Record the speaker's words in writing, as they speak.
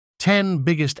10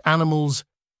 biggest animals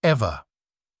ever.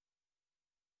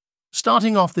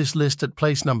 Starting off this list at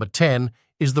place number 10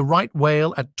 is the right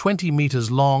whale at 20 meters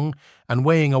long and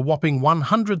weighing a whopping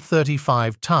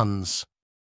 135 tons.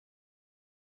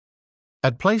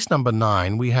 At place number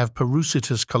 9 we have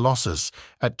Parusitus colossus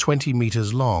at 20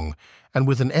 meters long and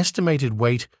with an estimated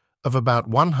weight of about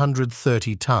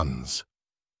 130 tons.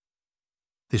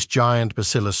 This giant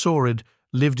basilosaurid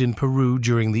lived in Peru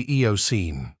during the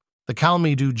Eocene. The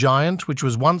Calmidu giant, which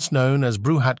was once known as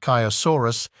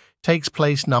Bruhatkyosaurus, takes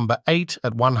place number 8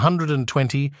 at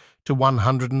 120 to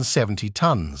 170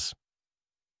 tons.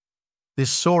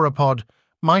 This sauropod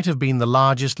might have been the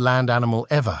largest land animal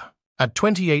ever. At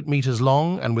 28 meters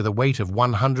long and with a weight of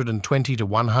 120 to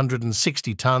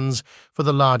 160 tons for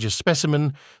the largest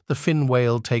specimen, the fin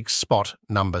whale takes spot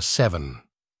number 7.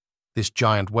 This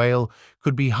giant whale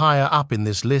could be higher up in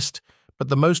this list, but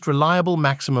the most reliable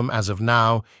maximum as of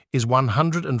now is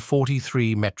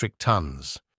 143 metric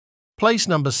tons. Place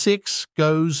number 6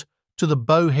 goes to the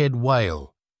bowhead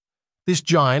whale. This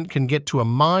giant can get to a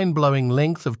mind-blowing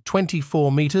length of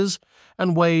 24 meters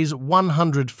and weighs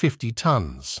 150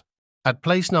 tons. At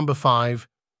place number 5,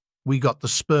 we got the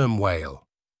sperm whale,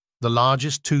 the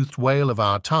largest toothed whale of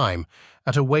our time,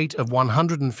 at a weight of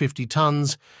 150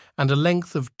 tons and a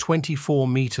length of 24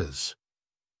 meters.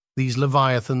 These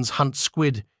leviathans hunt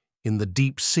squid in the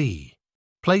deep sea.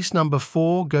 Place number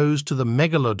 4 goes to the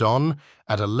megalodon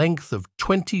at a length of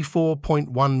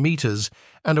 24.1 meters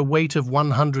and a weight of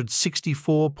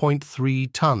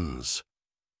 164.3 tons.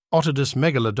 Otodus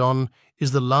megalodon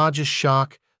is the largest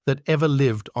shark that ever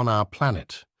lived on our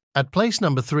planet. At place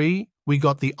number 3, we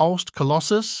got the Olst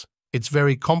colossus. It's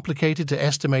very complicated to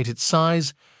estimate its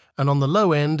size, and on the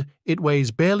low end, it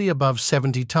weighs barely above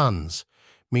 70 tons.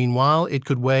 Meanwhile, it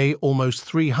could weigh almost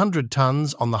 300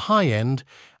 tons on the high end,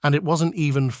 and it wasn't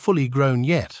even fully grown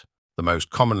yet. The most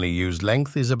commonly used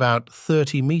length is about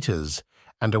 30 meters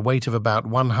and a weight of about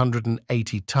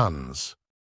 180 tons.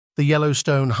 The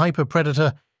Yellowstone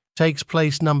hyperpredator takes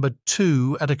place number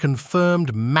 2 at a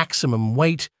confirmed maximum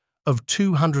weight of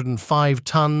 205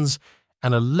 tons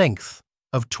and a length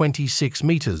of 26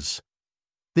 meters.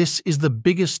 This is the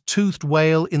biggest toothed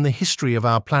whale in the history of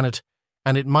our planet,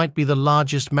 and it might be the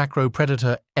largest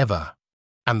macropredator ever.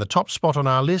 And the top spot on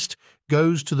our list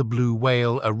goes to the blue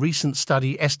whale. A recent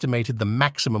study estimated the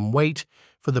maximum weight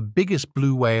for the biggest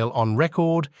blue whale on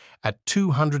record at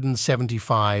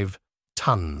 275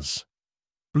 tons.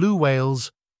 Blue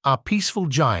whales are peaceful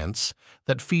giants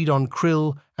that feed on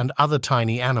krill and other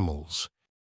tiny animals.